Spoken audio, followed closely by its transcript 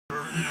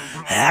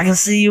I can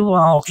see you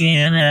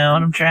walking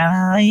out. I'm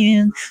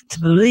trying to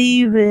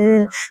believe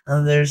it.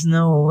 There's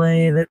no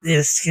way that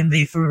this can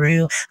be for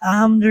real.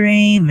 I'm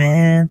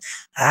dreaming.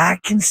 I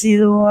can see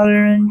the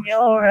water in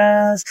your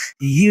eyes.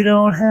 You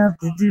don't have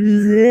to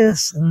do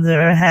this, and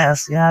there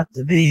has got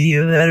to be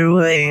a better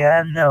way.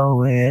 I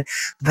know it.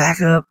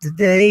 Back up the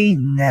day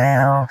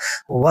now.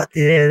 What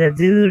did I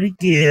do to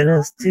get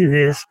us to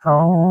this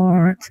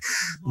point?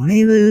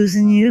 Me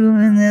losing you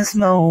in this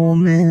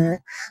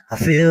moment. I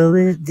feel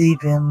it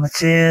deep in my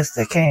chest.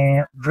 I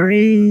can't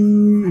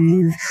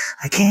breathe.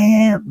 I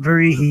can't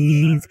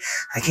breathe.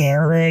 I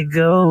can't let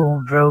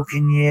go.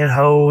 Broken yet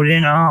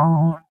holding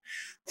on.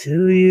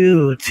 To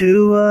you,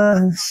 to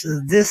us,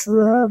 this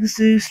love is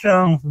too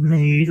strong for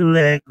me to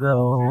let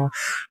go.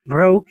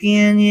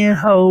 Broken yet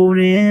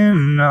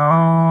holding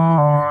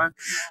on.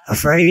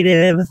 Afraid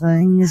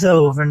everything is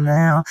over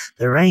now.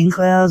 The rain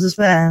clouds is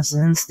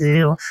passing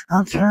still.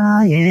 I'm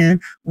trying,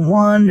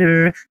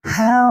 wonder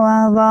how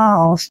I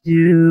lost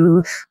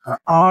you.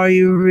 Are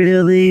you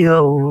really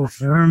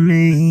over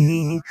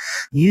me?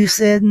 You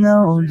said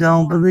no,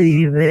 don't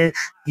believe it.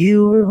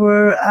 You were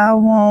where I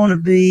wanna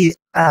be.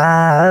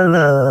 I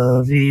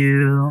love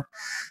you.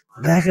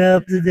 Back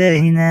up the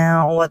day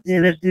now. What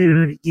did I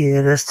do to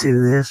get us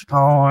to this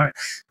point?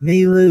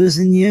 Me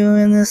losing you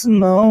in this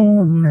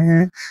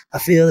moment. I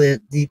feel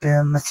it deep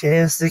in my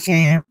chest. I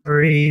can't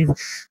breathe.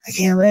 I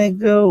can't let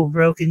go.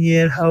 Broken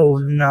yet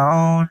holding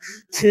on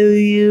to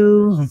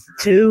you,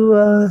 to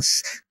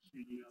us.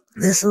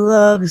 This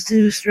love is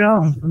too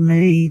strong for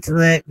me to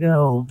let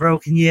go.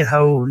 Broken yet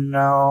holding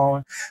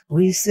on.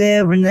 We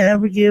said we're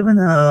never giving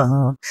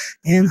up.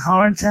 In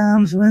hard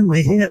times when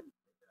we hit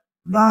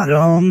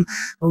bottom,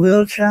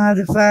 we'll try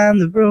to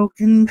find the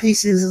broken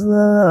pieces of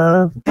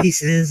love.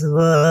 Pieces of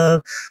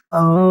love.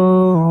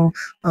 Oh,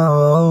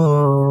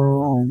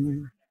 oh.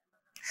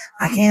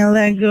 I can't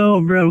let go.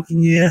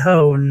 Broken yet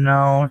holding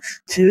on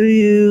to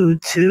you,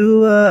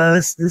 to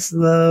us. This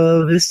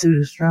love is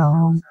too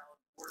strong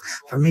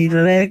for me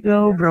to let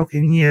go.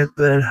 Broken yet,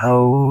 but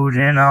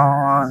holding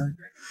on,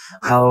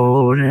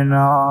 holding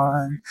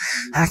on.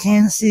 I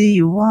can see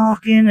you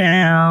walking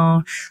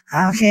out.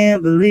 I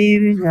can't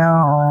believe you're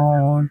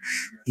gone.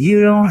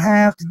 You don't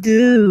have to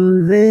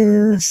do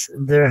this.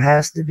 There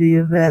has to be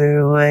a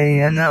better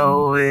way. I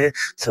know it.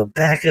 So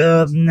back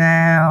up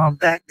now.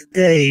 Back the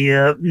day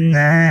up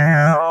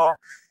now.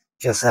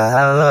 'Cause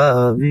I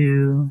love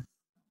you.